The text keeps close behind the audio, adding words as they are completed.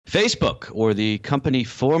Facebook, or the company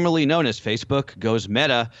formerly known as Facebook, goes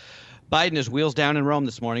Meta. Biden is wheels down in Rome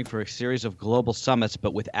this morning for a series of global summits,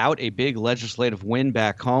 but without a big legislative win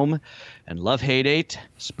back home. And Love Hate 8,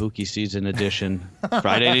 spooky season edition.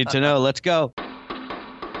 Friday Need to Know. Let's go.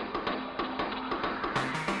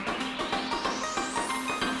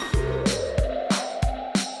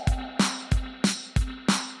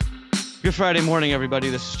 Good Friday morning,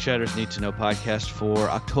 everybody. This is Cheddar's Need to Know podcast for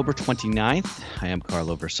October 29th. I am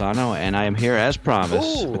Carlo Versano, and I am here as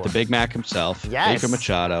promised with the Big Mac himself, Baker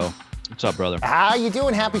Machado. What's up, brother? How you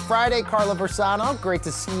doing? Happy Friday, Carlo Versano. Great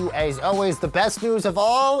to see you as always. The best news of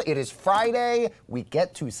all, it is Friday. We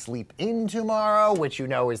get to sleep in tomorrow, which you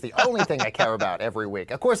know is the only thing I care about every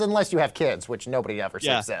week. Of course, unless you have kids, which nobody ever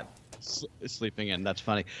sleeps in. Sleeping in, that's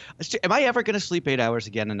funny. Am I ever going to sleep 8 hours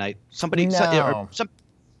again a night?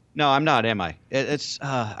 No, I'm not, am I?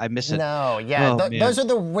 I miss it. No, yeah. Those are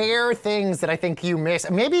the rare things that I think you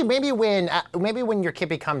miss. Maybe when your kid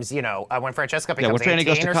becomes, when Francesca becomes 18 when Franny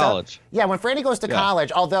goes to college. Yeah, when Franny goes to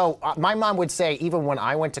college. Although my mom would say even when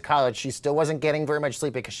I went to college, she still wasn't getting very much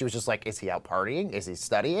sleep because she was just like, is he out partying? Is he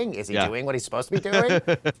studying? Is he doing what he's supposed to be doing?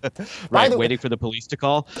 Waiting for the police to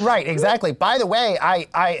call. Right, exactly. By the way,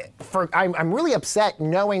 I'm really upset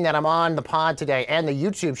knowing that I'm on the pod today and the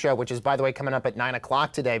YouTube show, which is, by the way, coming up at 9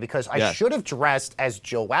 o'clock today, because I should have dressed as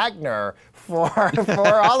Jill Wagner for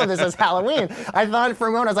all of this as Halloween. I thought for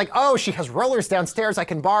a moment, I was like, oh, she has rollers downstairs I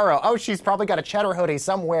can borrow. Oh, she's probably got a cheddar hoodie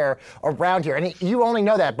somewhere around here. And you only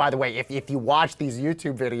know that, by the way, if you watch these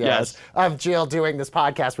YouTube videos of Jill doing this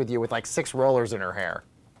podcast with you with like 6 rollers in her hair.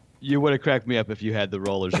 You would have cracked me up if you had the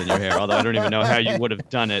rollers in your hair, although I don't even know how you would have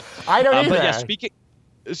done it. I don't either. But yeah,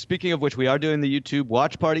 Speaking of which, we are doing the YouTube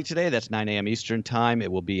watch party today. That's 9 a.m. Eastern time.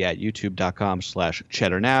 It will be at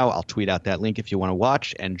youtube.com/cheddarnow. I'll tweet out that link if you want to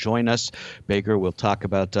watch and join us. Baker will talk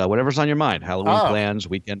about whatever's on your mind. Halloween plans,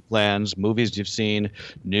 weekend plans, movies you've seen,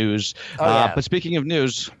 news. But speaking of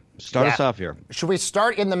news, start us off here. Should we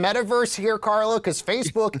start in the metaverse here, Carlo? Because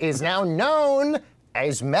Facebook is now known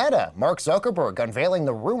as Meta. Mark Zuckerberg unveiling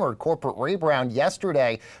the rumored corporate rebrand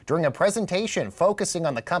yesterday during a presentation focusing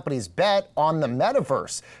on the company's bet on the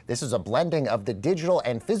metaverse. This is a blending of the digital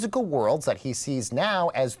and physical worlds that he sees now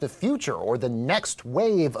as the future or the next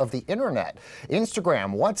wave of the internet.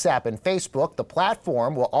 Instagram, WhatsApp, and Facebook, the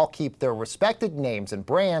platform, will all keep their respected names and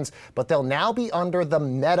brands, but they'll now be under the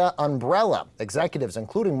Meta umbrella. Executives,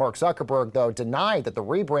 including Mark Zuckerberg, though, denied that the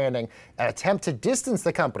rebranding, an attempt to distance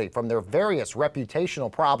the company from their various reputational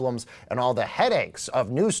problems and all the headaches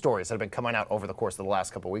of news stories that have been coming out over the course of the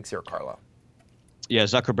last couple of weeks here, Carlo. Yeah,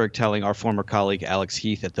 Zuckerberg telling our former colleague Alex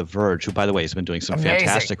Heath at The Verge, who, by the way, has been doing some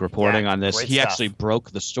fantastic reporting on this. He actually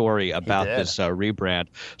broke the story about this rebrand.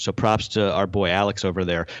 So props to our boy Alex over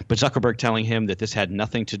there. But Zuckerberg telling him that this had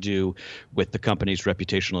nothing to do with the company's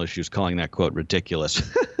reputational issues, calling that, quote, ridiculous,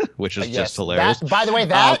 which is just hilarious. By the way,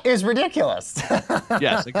 that is ridiculous.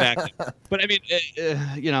 Yes, exactly. But I mean,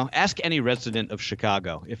 ask any resident of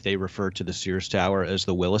Chicago if they refer to the Sears Tower as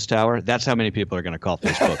the Willis Tower. That's how many people are going to call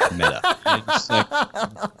Facebook Meta.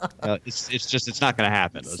 It's not going to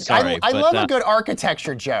happen. Sorry. I love a good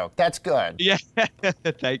architecture joke. That's good. Yeah,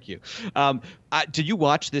 thank you. Did you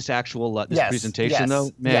watch this actual presentation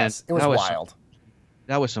though? Man, yes, it was wild.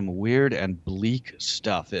 That was some weird and bleak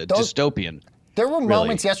stuff. Dystopian. There were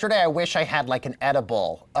moments yesterday I wish I had like an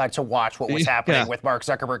edible to watch what was happening with Mark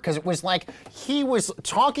Zuckerberg, because it was like he was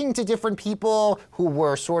talking to different people who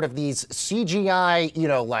were sort of these CGI,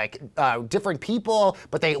 different people,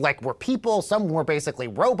 but they were people. Some were basically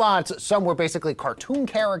robots. Some were basically cartoon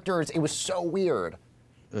characters. It was so weird.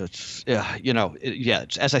 It's,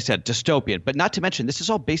 as I said, dystopian. But not to mention, this is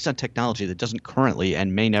all based on technology that doesn't currently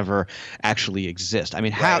and may never actually exist. I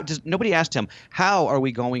mean, nobody asked him, how are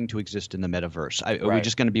we going to exist in the metaverse? Are we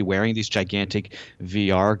just going to be wearing these gigantic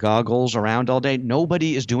VR goggles around all day?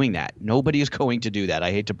 Nobody is doing that. Nobody is going to do that.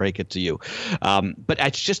 I hate to break it to you. But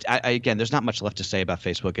it's just, again, there's not much left to say about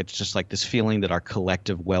Facebook. It's just like this feeling that our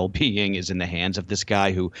collective well-being is in the hands of this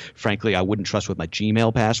guy who, frankly, I wouldn't trust with my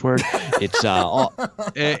Gmail password. It's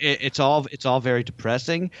it's all very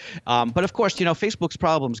depressing. But of course, Facebook's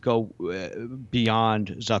problems go beyond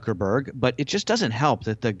Zuckerberg, but it just doesn't help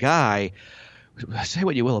that the guy, say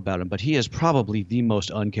what you will about him, but he is probably the most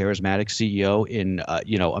uncharismatic CEO in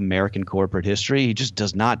American corporate history. He just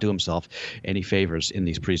does not do himself any favors in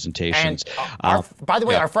these presentations. And by the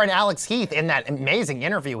way, our friend Alex Heath, in that amazing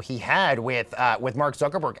interview he had with Mark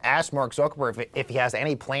Zuckerberg, asked Mark Zuckerberg if he has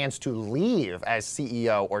any plans to leave as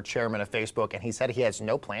CEO or chairman of Facebook, and he said he has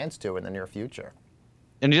no plans to in the near future.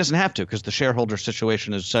 And he doesn't have to, because the shareholder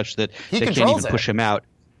situation is such that they can't even push him out.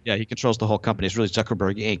 Yeah, he controls the whole company. It's really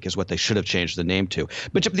Zuckerberg Inc. is what they should have changed the name to.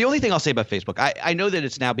 But the only thing I'll say about Facebook, I know that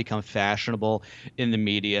it's now become fashionable in the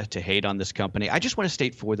media to hate on this company. I just want to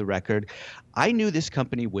state for the record, I knew this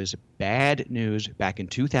company was bad news back in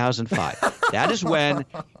 2005. That's when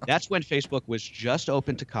Facebook was just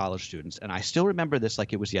open to college students. And I still remember this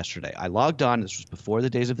like it was yesterday. I logged on. This was before the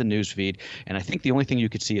days of the news feed. And I think the only thing you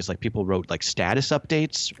could see is like people wrote like status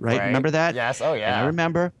updates, right? Remember that? Yes. Oh, yeah. And I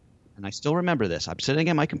remember. And I still remember this. I'm sitting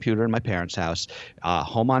at my computer in my parents' house,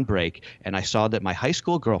 home on break, and I saw that my high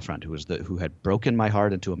school girlfriend, who had broken my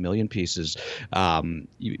heart into a million pieces,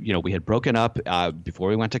 we had broken up before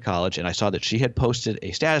we went to college, and I saw that she had posted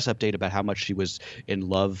a status update about how much she was in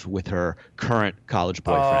love with her current college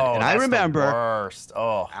boyfriend. Oh, and that's the worst.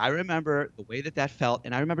 I remember the way that felt,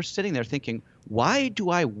 and I remember sitting there thinking, why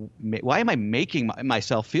am I making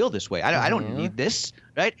myself feel this way? I don't need this,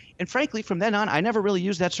 right? And frankly, from then on, I never really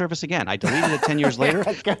used that service again. I deleted it 10 years later.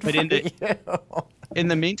 But in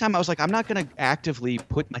the meantime, I was like, I'm not going to actively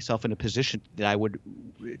put myself in a position that I would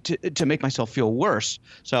to make myself feel worse.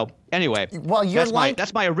 So anyway, well,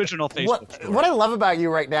 that's my original Facebook story. What I love about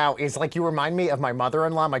you right now is like you remind me of my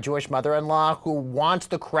mother-in-law, my Jewish mother-in-law, who wants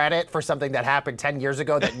the credit for something that happened 10 years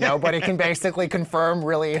ago that nobody can basically confirm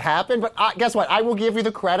really happened. But guess what? I will give you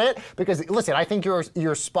the credit because, listen, I think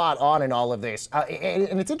you're spot on in all of this.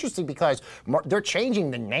 And it's interesting because they're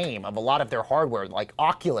changing the name of a lot of their hardware, like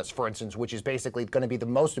Oculus, for instance, which is basically going to be the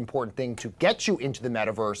most important thing to get you into the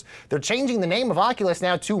metaverse. They're changing the name of Oculus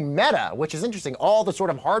now to Meta, which is interesting. All the sort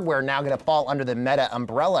of hardware now going to fall under the Meta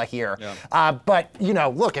umbrella here. Yeah. But,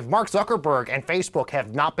 look, if Mark Zuckerberg and Facebook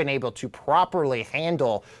have not been able to properly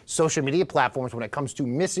handle social media platforms when it comes to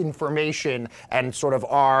misinformation and sort of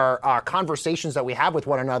our conversations that we have with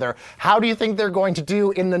one another, how do you think they're going to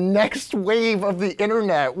do in the next wave of the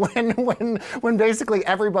internet when basically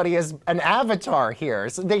everybody is an avatar here?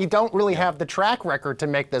 So they don't really have the track record to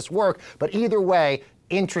make this work. But either way,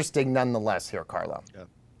 interesting nonetheless here, Carlo. Yeah.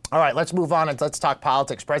 All right, let's move on and let's talk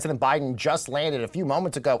politics. President Biden just landed a few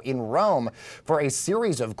moments ago in Rome for a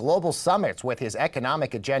series of global summits with his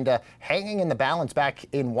economic agenda hanging in the balance back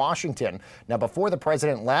in Washington. Now, before the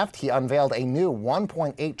president left, he unveiled a new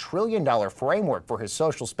 $1.8 trillion framework for his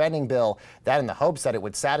social spending bill, that in the hopes that it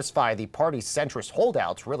would satisfy the party's centrist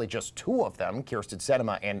holdouts, really just two of them, Kyrsten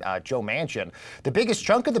Sinema and Joe Manchin. The biggest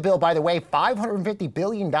chunk of the bill, by the way, $550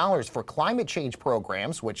 billion for climate change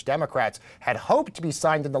programs, which Democrats had hoped to be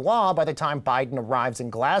signed into law by the time Biden arrives in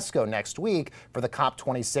Glasgow next week for the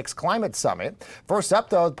COP26 climate summit. First up,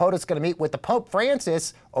 though, the POTUS is going to meet with the Pope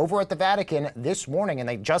Francis over at the Vatican this morning, and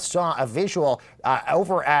they just saw a visual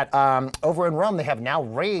over in Rome. They have now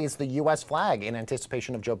raised the U.S. flag in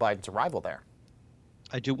anticipation of Joe Biden's arrival there.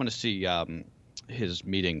 I do want to see his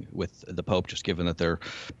meeting with the Pope, just given that they're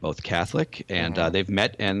both Catholic and they've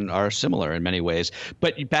met and are similar in many ways.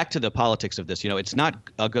 But back to the politics of this, it's not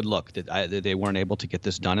a good look that they weren't able to get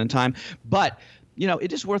this done in time. But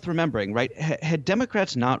it is worth remembering, right? Had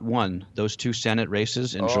Democrats not won those two Senate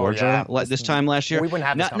races in Georgia this time last year, we wouldn't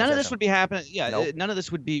have this none of this would be happening. Yeah, nope. None of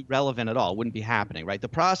this would be relevant at all. It wouldn't be happening, right? The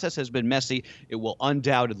process has been messy. It will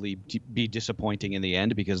undoubtedly be disappointing in the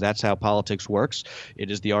end because that's how politics works.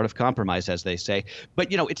 It is the art of compromise, as they say. But,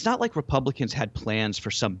 it's not like Republicans had plans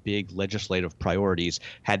for some big legislative priorities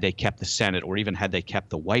had they kept the Senate or even had they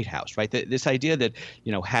kept the White House, right? This idea that,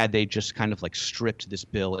 had they just kind of like stripped this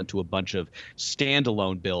bill into a bunch of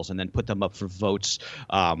standalone bills and then put them up for votes.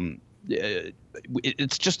 That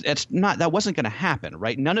wasn't going to happen,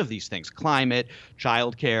 right? None of these things, climate,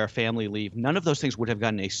 childcare, family leave, none of those things would have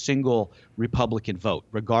gotten a single Republican vote,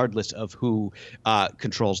 regardless of who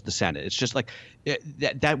controls the Senate. It's just like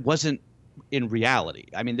that wasn't in reality.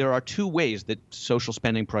 I mean, there are two ways that social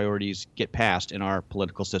spending priorities get passed in our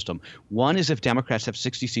political system. One is if Democrats have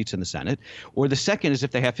 60 seats in the Senate, or the second is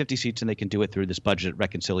if they have 50 seats and they can do it through this budget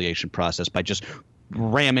reconciliation process by just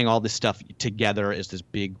ramming all this stuff together as this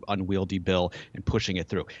big unwieldy bill and pushing it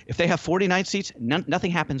through. If they have 49 seats,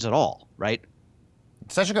 nothing happens at all, right?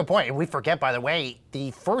 Such a good point. And we forget, by the way,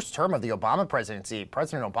 the first term of the Obama presidency,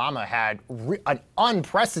 President Obama had an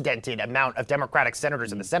unprecedented amount of Democratic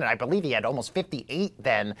senators in the Senate. I believe he had almost 58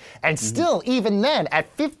 then. And still, even then, at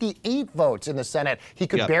 58 votes in the Senate, he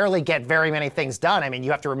could barely get very many things done. I mean,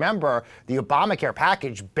 you have to remember the Obamacare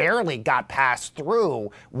package barely got passed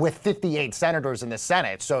through with 58 senators in the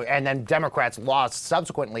Senate. So, and then Democrats lost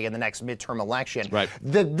subsequently in the next midterm election. Right.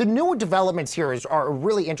 The new developments here are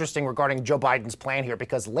really interesting regarding Joe Biden's plan here,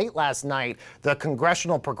 because late last night, the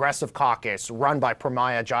Congressional Progressive Caucus, run by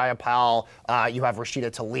Pramila Jayapal, you have Rashida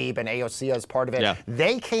Tlaib and AOC as part of it,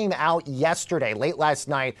 they came out yesterday, late last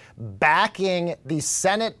night, backing the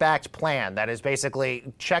Senate-backed plan that is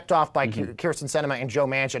basically checked off by Kyrsten Sinema and Joe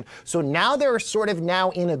Manchin. So now they're sort of now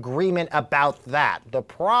in agreement about that. The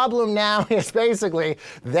problem now is basically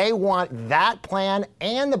they want that plan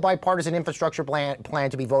and the bipartisan infrastructure plan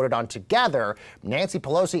to be voted on together. Nancy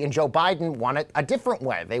Pelosi and Joe Biden want it a different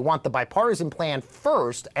way. They want the bipartisan plan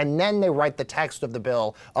first, and then they write the text of the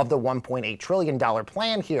bill of the $1.8 trillion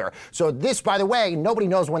plan here. So this, by the way, nobody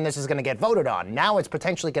knows when this is going to get voted on. Now it's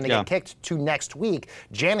potentially going to get kicked to next week.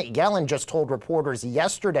 Janet Yellen just told reporters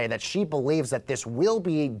yesterday that she believes that this will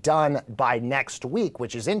be done by next week,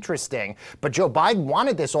 which is interesting. But Joe Biden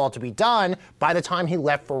wanted this all to be done by the time he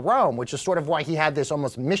left for Rome, which is sort of why he had this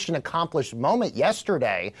almost mission accomplished moment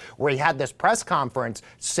yesterday where he had this press conference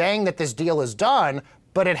saying that this deal is done,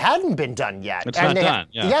 but it hadn't been done yet. It's not done.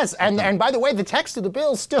 Yes, and by the way, the text of the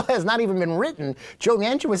bill still has not even been written. Joe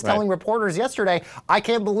Manchin was telling reporters yesterday, I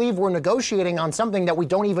can't believe we're negotiating on something that we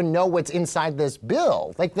don't even know what's inside this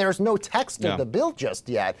bill. Like, there's no text of the bill just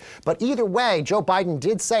yet. But either way, Joe Biden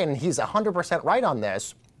did say, and he's 100% right on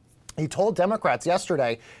this, he told Democrats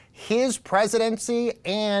yesterday his presidency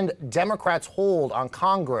and Democrats' hold on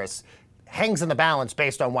Congress hangs in the balance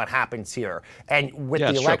based on what happens here. And with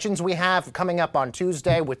the elections we have coming up on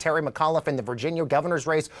Tuesday with Terry McAuliffe in the Virginia governor's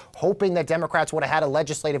race, hoping that Democrats would have had a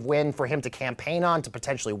legislative win for him to campaign on to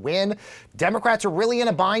potentially win, Democrats are really in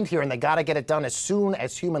a bind here, and they got to get it done as soon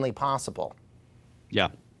as humanly possible. Yeah.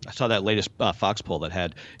 I saw that latest Fox poll that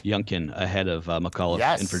had Youngkin ahead of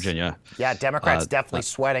McAuliffe in Virginia. Yeah, Democrats definitely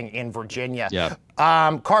sweating in Virginia. Yeah.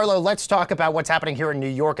 Carlo, let's talk about what's happening here in New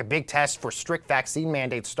York. A big test for strict vaccine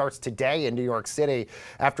mandates starts today in New York City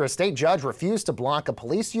after a state judge refused to block a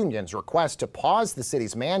police union's request to pause the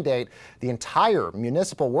city's mandate. The entire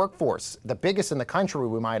municipal workforce, the biggest in the country,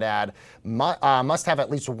 we might add, must have at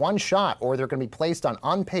least one shot or they're going to be placed on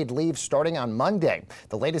unpaid leave starting on Monday.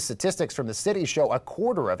 The latest statistics from the city show a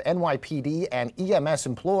quarter of NYPD and EMS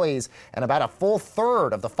employees and about a full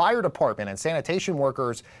third of the fire department and sanitation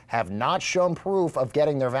workers have not shown proof of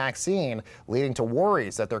getting their vaccine, leading to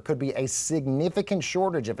worries that there could be a significant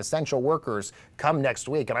shortage of essential workers come next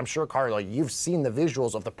week. And I'm sure, Carlo, you've seen the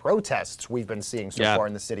visuals of the protests we've been seeing so far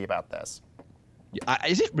in the city about this.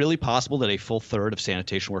 Is it really possible that a full third of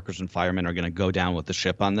sanitation workers and firemen are going to go down with the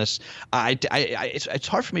ship on this? It's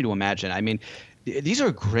hard for me to imagine. I mean, these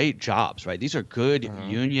are great jobs, right? These are good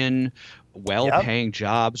union, well-paying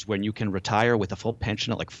jobs when you can retire with a full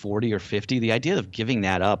pension at like 40 or 50. The idea of giving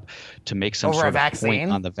that up to make some sort of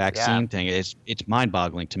point on the vaccine thing it's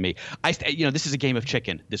mind-boggling to me. This is a game of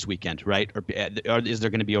chicken this weekend, right? Or is there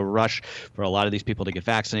going to be a rush for a lot of these people to get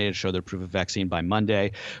vaccinated, show their proof of vaccine by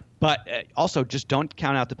Monday? But also, just don't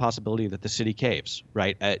count out the possibility that the city caves,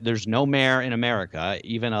 right? There's no mayor in America,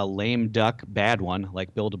 even a lame duck bad one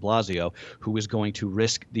like Bill de Blasio, who is going to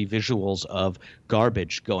risk the visuals of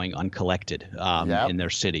garbage going uncollected in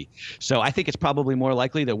their city. So I think it's probably more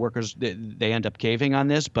likely that workers, they end up caving on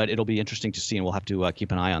this, but it'll be interesting to see, and we'll have to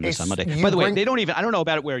keep an eye on this on Monday. By the way, I don't know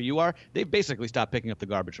about it where you are, they've basically stopped picking up the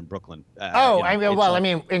garbage in Brooklyn.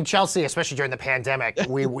 In Chelsea, especially during the pandemic, it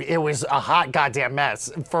was a hot goddamn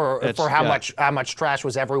mess for how much trash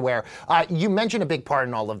was everywhere. You mentioned a big part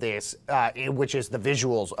in all of this, which is the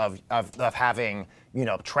visuals of having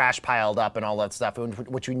trash piled up and all that stuff,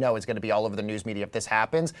 which we know is going to be all over the news media if this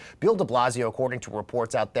happens. Bill de Blasio, according to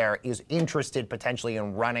reports out there, is interested potentially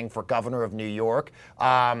in running for governor of New York,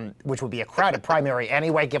 which would be a crowded primary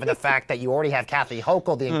anyway, given the fact that you already have Kathy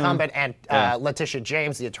Hochul, the incumbent, and Letitia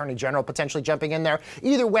James, the attorney general, potentially jumping in there.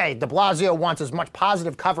 Either way, de Blasio wants as much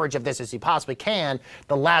positive coverage of this as he possibly can.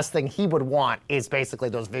 The last thing he would want is basically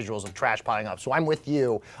those visuals of trash piling up. So I'm with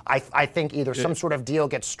you. I think either some sort of deal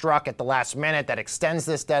gets struck at the last minute that extends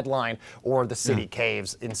this deadline, or the city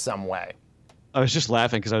caves in some way. I was just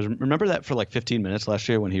laughing because remember that for like 15 minutes last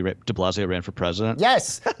year when de Blasio ran for president?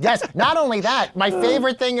 Yes. Not only that, my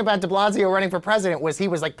favorite thing about de Blasio running for president was he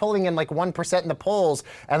was like pulling in like 1% in the polls,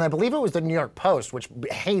 and I believe it was the New York Post, which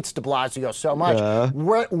hates de Blasio so much,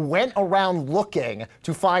 went around looking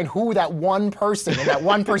to find who that one person and that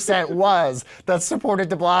 1% was that supported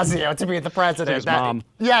de Blasio to be the president. His mom.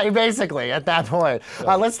 Yeah, basically at that point.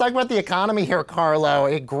 Let's talk about the economy here, Carlo.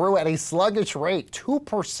 It grew at a sluggish rate,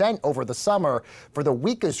 2% over the summer. quarter for the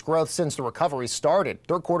weakest growth since the recovery started.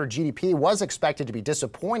 Third quarter GDP was expected to be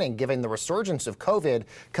disappointing given the resurgence of COVID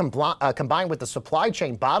combined with the supply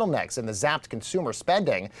chain bottlenecks and the zapped consumer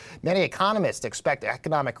spending. Many economists expect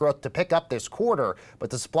economic growth to pick up this quarter, but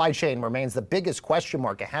the supply chain remains the biggest question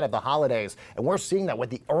mark ahead of the holidays. And we're seeing that with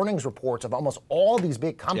the earnings reports of almost all these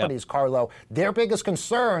big companies, Carlo. Their biggest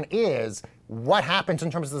concern is what happens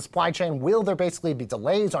in terms of the supply chain. Will there basically be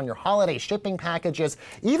delays on your holiday shipping packages?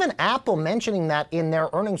 Even Apple mentioning that in their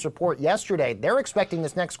earnings report yesterday. They're expecting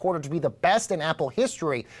this next quarter to be the best in Apple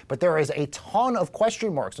history, but there is a ton of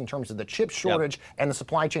question marks in terms of the chip shortage and the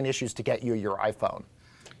supply chain issues to get you your iPhone.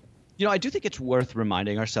 You know, I do think it's worth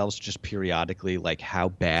reminding ourselves just periodically, like how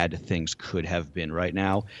bad things could have been right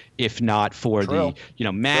now, if not for the,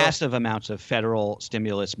 massive amounts of federal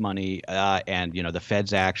stimulus money and, the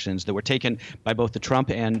Fed's actions that were taken by both the Trump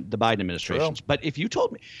and the Biden administrations. But if you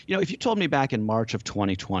told me back in March of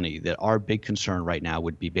 2020 that our big concern right now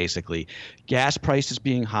would be basically gas prices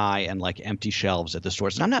being high and like empty shelves at the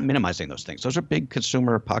stores, and I'm not minimizing those things. Those are big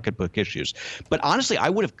consumer pocketbook issues. But honestly, I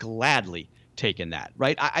would have gladly taken that,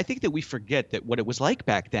 right? I think that we forget that what it was like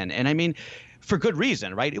back then. And I mean, for good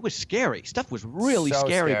reason, right? It was scary. Stuff was really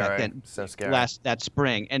scary back then. So scary. That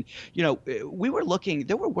spring. And,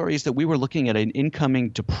 there were worries that we were looking at an incoming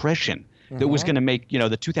depression that was going to make,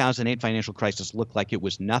 the 2008 financial crisis look like it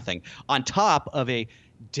was nothing, on top of a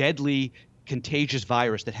deadly contagious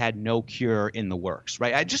virus that had no cure in the works,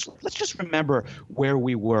 right? Let's just remember where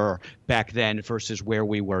we were back then versus where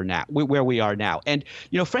we are now. And,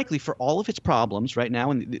 frankly, for all of its problems right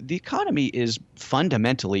now, and the economy is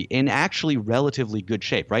fundamentally in actually relatively good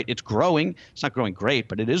shape, right? It's growing. It's not growing great,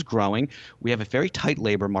 but it is growing. We have a very tight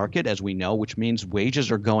labor market, as we know, which means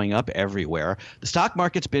wages are going up everywhere. The stock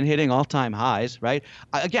market's been hitting all-time highs, right?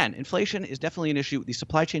 Again, inflation is definitely an issue. The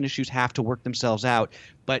supply chain issues have to work themselves out.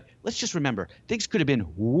 But let's just remember, things could have been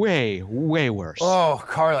way, way worse. Oh,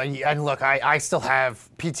 Carla, and look, I still have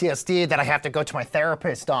PTSD that I have to go to my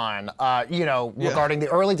therapist on, regarding the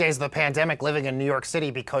early days of the pandemic living in New York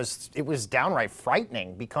City, because it was downright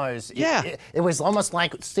frightening, because it was almost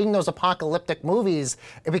like seeing those apocalyptic movies,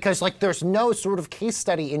 because like there's no sort of case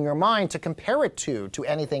study in your mind to compare it to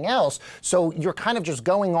anything else. So you're kind of just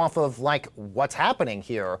going off of like what's happening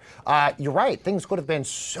here. You're right, things could have been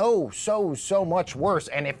so much worse.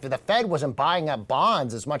 And if the Fed wasn't buying up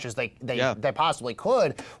bonds as much as they possibly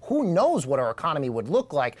could, who knows what our economy would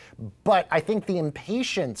look like. But I think the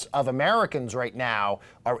impatience of Americans right now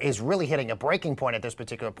is really hitting a breaking point at this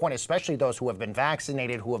particular point, especially those who have been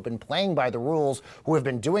vaccinated, who have been playing by the rules, who have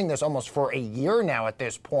been doing this almost for a year now at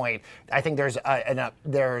this point. I think there's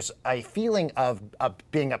a feeling of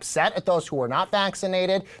being upset at those who are not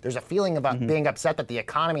vaccinated. There's a feeling about being upset that the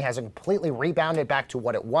economy hasn't completely rebounded back to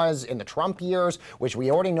what it was in the Trump years, which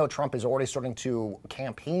we already know Trump is already starting to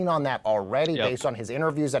campaign on that already based on his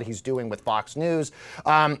interviews that he's doing with Fox News.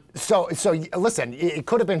 So listen, it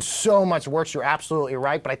could have been so much worse. You're absolutely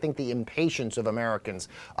right. But I think the impatience of Americans,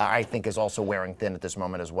 I think, is also wearing thin at this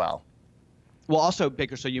moment as well. Well, also,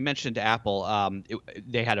 Baker, so you mentioned Apple.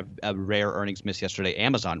 They had a rare earnings miss yesterday.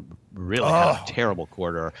 Amazon really had a terrible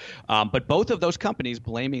quarter. But both of those companies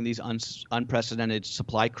blaming these unprecedented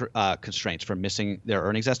supply constraints for missing their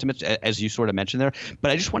earnings estimates, as you sort of mentioned there.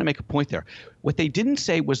 But I just want to make a point there. What they didn't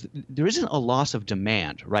say was there isn't a loss of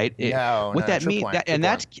demand, right? That's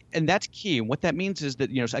key. And what that means is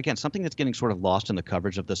that, again, something that's getting sort of lost in the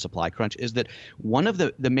coverage of the supply crunch is that one of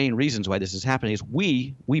the main reasons why this is happening is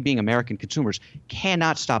we being American consumers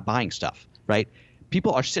cannot stop buying stuff, right?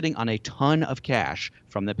 People are sitting on a ton of cash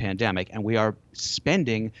from the pandemic, and we are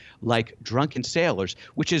spending like drunken sailors,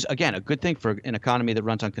 which is, again, a good thing for an economy that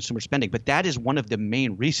runs on consumer spending. But that is one of the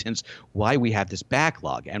main reasons why we have this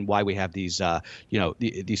backlog and why we have these,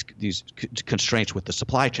 these constraints with the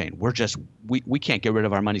supply chain. We can't get rid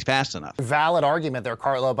of our money fast enough. Valid argument there,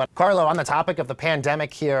 Carlo. But Carlo, on the topic of the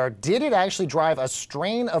pandemic here, did it actually drive a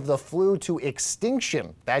strain of the flu to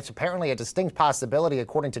extinction? That's apparently a distinct possibility,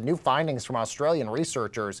 according to new findings from Australian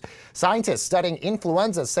researchers. Scientists studying influenza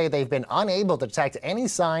say they've been unable to detect any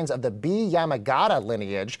signs of the B. Yamagata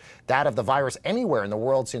lineage, that of the virus, anywhere in the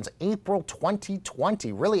world since April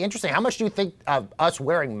 2020. Really interesting. How much do you think us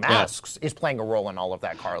wearing masks is playing a role in all of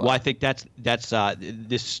that, Carlo? Well, I think that's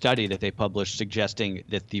this study that they published suggesting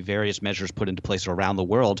that the various measures put into place around the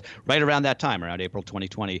world right around that time, around April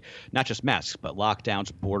 2020, not just masks, but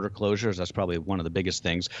lockdowns, border closures, that's probably one of the biggest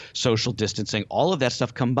things, social distancing, all of that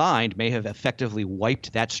stuff combined may have effectively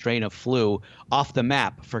wiped that strain of flu off the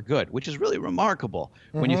map for good, which is really remarkable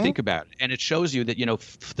when you think about it. And it shows you that,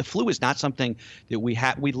 the flu is not something that we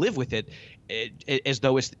live with it as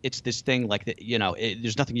though it's this thing like that,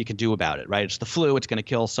 there's nothing you can do about it, right? It's the flu. It's going to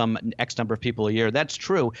kill some X number of people a year. That's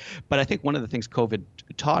true. But I think one of the things COVID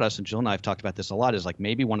taught us, and Jill and I have talked about this a lot, is like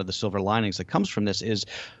maybe one of the silver linings that comes from this is,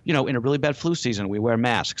 in a really bad flu season, we wear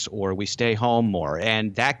masks or we stay home more.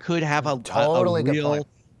 And that could have a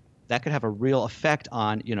real effect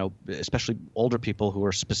on, especially older people who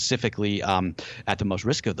are specifically at the most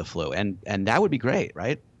risk of the flu. And that would be great,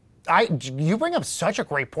 right? You bring up such a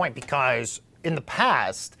great point, because in the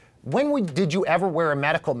past, when did you ever wear a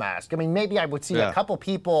medical mask? I mean, maybe I would see a couple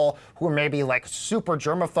people who are maybe like super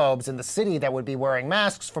germaphobes in the city that would be wearing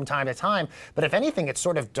masks from time to time. But if anything, it's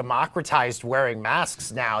sort of democratized wearing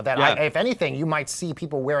masks now. If anything, you might see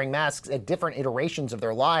people wearing masks at different iterations of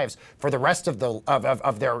their lives for the rest of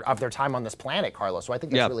their time on this planet, Carlos. So I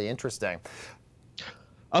think that's really interesting.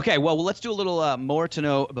 Okay, well, let's do a little more to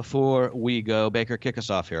know before we go. Baker, kick us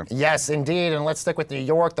off here. Yes, indeed. And let's stick with New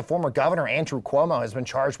York. The former governor, Andrew Cuomo, has been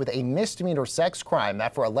charged with a misdemeanor sex crime,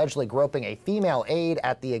 that for allegedly groping a female aide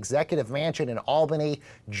at the executive mansion in Albany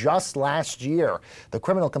just last year. The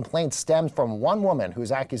criminal complaint stemmed from one woman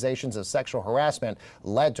whose accusations of sexual harassment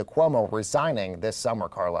led to Cuomo resigning this summer,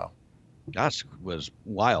 Carlo. Gosh, was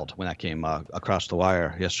wild when that came across the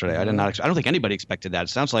wire yesterday. I don't think anybody expected that. It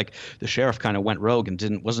sounds like the sheriff kind of went rogue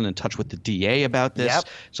and wasn't in touch with the DA about this. Yep.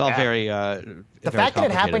 It's all very the fact that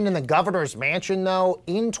it happened in the governor's mansion, though,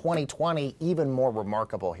 in 2020, even more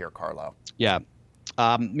remarkable here, Carlo. Yeah.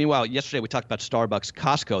 Meanwhile, yesterday we talked about Starbucks.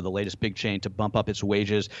 Costco, the latest big chain to bump up its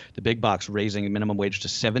wages. The big box raising minimum wage to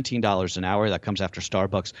 $17 an hour. That comes after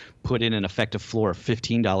Starbucks put in an effective floor of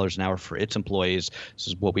 $15 an hour for its employees. This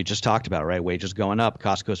is what we just talked about, right? Wages going up.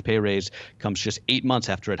 Costco's pay raise comes just 8 months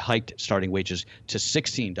after it hiked starting wages to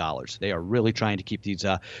 $16. They are really trying to keep these,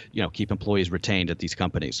 keep employees retained at these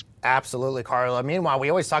companies. Absolutely, Carlo. Meanwhile, we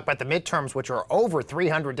always talk about the midterms, which are over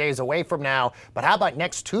 300 days away from now. But how about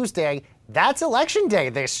next Tuesday? That's election day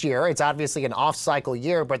this year. It's obviously an off-cycle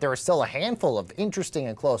year, but there are still a handful of interesting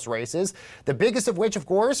and close races. The biggest of which, of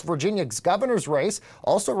course, Virginia's governor's race.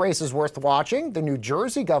 Also races worth watching, the New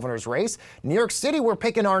Jersey governor's race. New York City, we're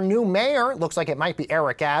picking our new mayor. Looks like it might be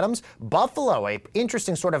Eric Adams. Buffalo, a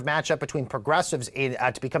interesting sort of matchup between progressives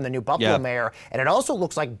to become the new Buffalo mayor. And it also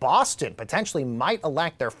looks like Boston potentially might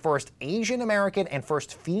elect their first Asian American and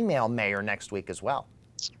first female mayor next week as well.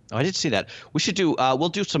 Oh, I did see that. We should do. We'll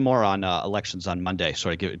do some more on elections on Monday,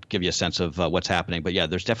 sort of give you a sense of what's happening. But yeah,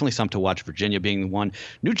 there's definitely some to watch. Virginia being the one.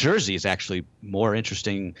 New Jersey is actually more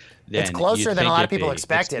interesting than it's closer than a lot of people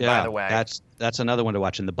expected. By the way, that's another one to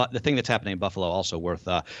watch. And the thing that's happening in Buffalo also worth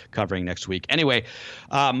covering next week. Anyway,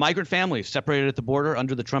 migrant families separated at the border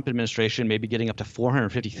under the Trump administration may be getting up to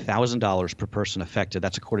 $450,000 per person affected.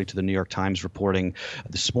 That's according to the New York Times reporting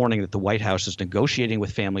this morning that the White House is negotiating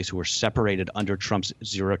with families who were separated under Trump's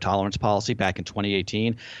zero tolerance policy back in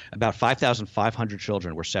 2018. About 5,500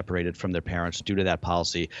 children were separated from their parents due to that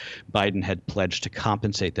policy. Biden had pledged to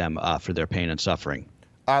compensate them for their pain and suffering.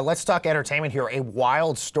 Let's talk entertainment here. A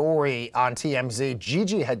wild story on TMZ.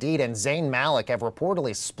 Gigi Hadid and Zayn Malik have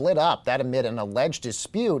reportedly split up, that amid an alleged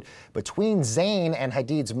dispute between Zayn and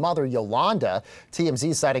Hadid's mother, Yolanda.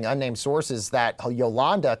 TMZ citing unnamed sources that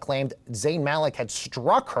Yolanda claimed Zayn Malik had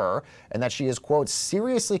struck her and that she is, quote,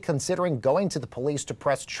 seriously considering going to the police to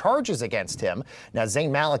press charges against him. Now, Zayn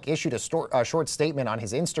Malik issued a short statement on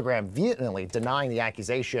his Instagram vehemently denying the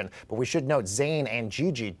accusation, but we should note Zayn and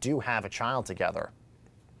Gigi do have a child together.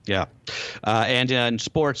 Yeah. And in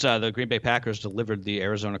sports, the Green Bay Packers delivered the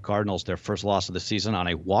Arizona Cardinals their first loss of the season on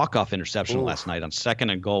a walk-off interception last night on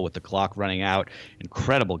 2nd and goal with the clock running out.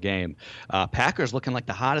 Incredible game. Packers looking like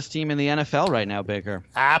the hottest team in the NFL right now, Baker.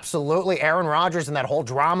 Absolutely. Aaron Rodgers and that whole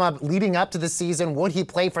drama leading up to the season. Would he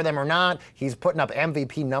play for them or not? He's putting up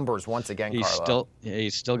MVP numbers once again, Carlo.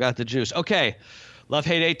 He's still got the juice. Okay. Love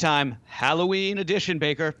Hate 8 time. Halloween edition,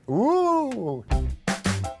 Baker. Ooh.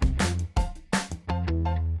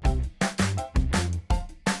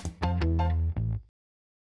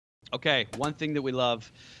 Okay, one thing that we love,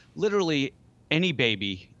 literally any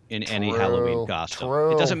baby in any Halloween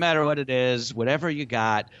costume. It doesn't matter what it is, whatever you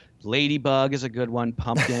got. Ladybug is a good one.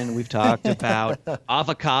 Pumpkin, we've talked about.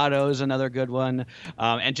 Avocado is another good one.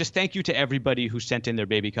 And just thank you to everybody who sent in their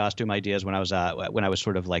baby costume ideas when I was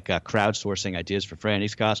sort of like crowdsourcing ideas for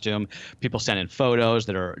Franny's costume. People sent in photos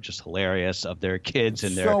that are just hilarious of their kids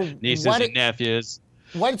and their nieces and nephews.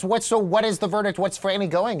 What is the verdict? What's Franny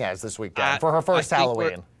going as this weekend for her first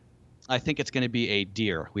Halloween? I think it's going to be a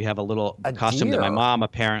deer. We have a little A costume that my deer? mom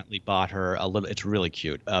apparently bought her a little. It's really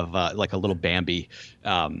cute, of like a little Bambi,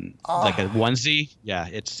 like a onesie. Yeah,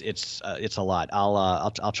 it's a lot.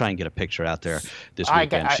 I'll try and get a picture out there this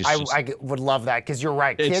weekend. I would love that because you're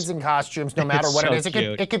right. Kids in costumes, no matter what so it is,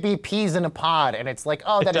 it could be peas in a pod, and it's like,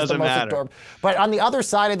 oh, that is the most adorable. But on the other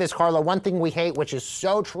side of this, Carla, one thing we hate, which is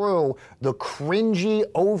so true, the cringy,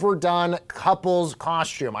 overdone couples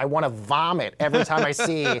costume. I want to vomit every time I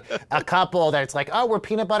see a couple that's like, oh, we're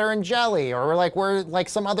peanut butter and jelly, or we're like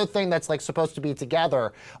some other thing that's like supposed to be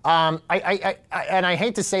together. And I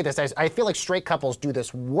hate to say this, I feel like straight couples do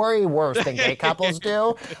this way worse than gay couples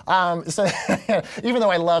do. So even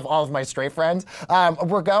though I love all of my straight friends,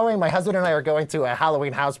 my husband and I are going to a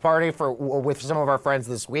Halloween house party with some of our friends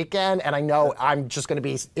this weekend, and I know I'm just going to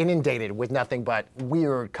be inundated with nothing but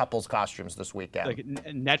weird couples costumes this weekend. Like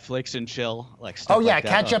Netflix and chill, like stuff. Oh yeah, like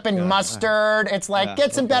that. ketchup and mustard. It's like,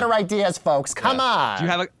 get some better ideas, folks. Come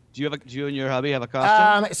on. Do you and your hubby have a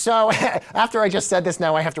costume? So after I just said this,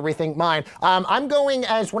 now I have to rethink mine. I'm going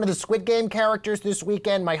as one of the Squid Game characters this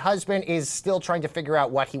weekend. My husband is still trying to figure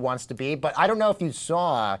out what he wants to be, but I don't know if you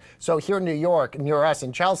saw. So here in New York, near us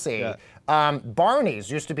in Chelsea,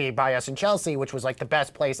 Barney's used to be by us in Chelsea, which was like the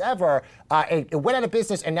best place ever. It went out of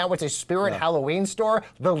business, and now it's a Spirit Halloween store.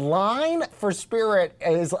 The line for Spirit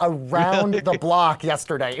is around the block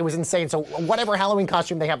yesterday. It was insane. So whatever Halloween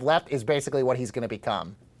costume they have left is basically what he's going to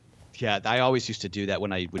become. Yeah, I always used to do that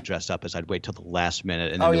when I would dress up, as I'd wait till the last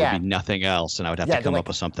minute, and then there would be nothing else, and I would have to come up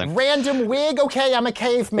with something. Random wig? Okay, I'm a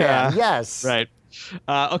caveman. Yeah, yes. Right.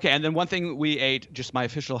 Okay, and then one thing we ate, just my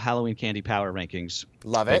official Halloween candy power rankings.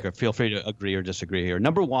 Love it. Baker, feel free to agree or disagree here.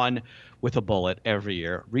 Number one, with a bullet every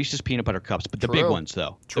year, Reese's Peanut Butter Cups, but the big ones,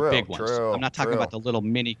 though. The big ones. I'm not talking about the little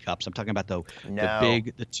mini cups. I'm talking about the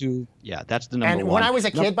big, the two. Yeah, that's the number one. And when I was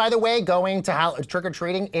a kid, by the way, going to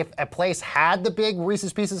trick-or-treating, if a place had the big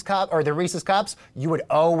Reese's Pieces cup or the Reese's Cups, you would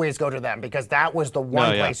always go to them because that was the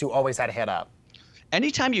one place you always had to hit up.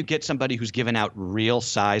 Anytime you get somebody who's given out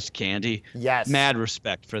real-sized candy, mad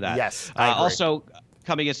respect for that. Yes, I agree. Also,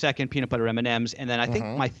 coming in second, peanut butter M&Ms, and then I think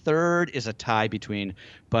my third is a tie between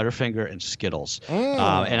Butterfinger and Skittles.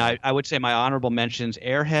 And I would say my honorable mentions: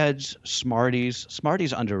 Airheads,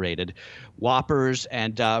 Smarties underrated, Whoppers,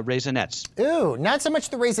 and Raisinets. Ooh, not so much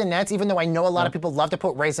the Raisinets, even though I know a lot of people love to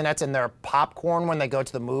put Raisinets in their popcorn when they go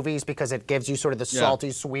to the movies because it gives you sort of the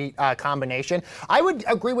salty, sweet combination. I would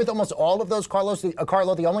agree with almost all of those, Carlo.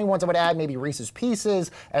 The only ones I would add, maybe Reese's Pieces,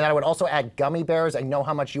 and I would also add gummy bears. I know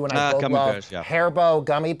how much you and I both love Haribo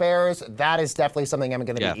gummy bears. That is definitely something I'm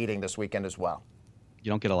going to be eating this weekend as well. You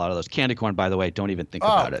don't get a lot of those. Candy corn, by the way, don't even think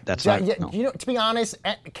about it. That's not, no. You know, to be honest,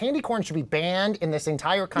 candy corn should be banned in this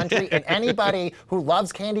entire country, and anybody who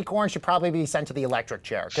loves candy corn should probably be sent to the electric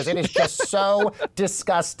chair because it is just so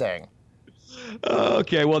disgusting.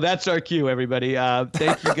 Okay, well, that's our cue, everybody.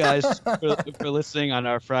 Thank you guys for listening on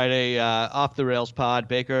our Friday Off the Rails pod.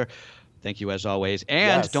 Baker, thank you as always.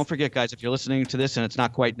 And don't forget, guys, if you're listening to this and it's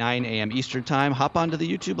not quite 9 a.m. Eastern time, hop onto the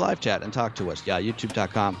YouTube live chat and talk to us. Yeah,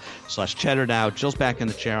 youtube.com/CheddarNow. Jill's back in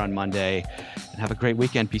the chair on Monday. And have a great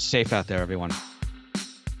weekend. Be safe out there, everyone.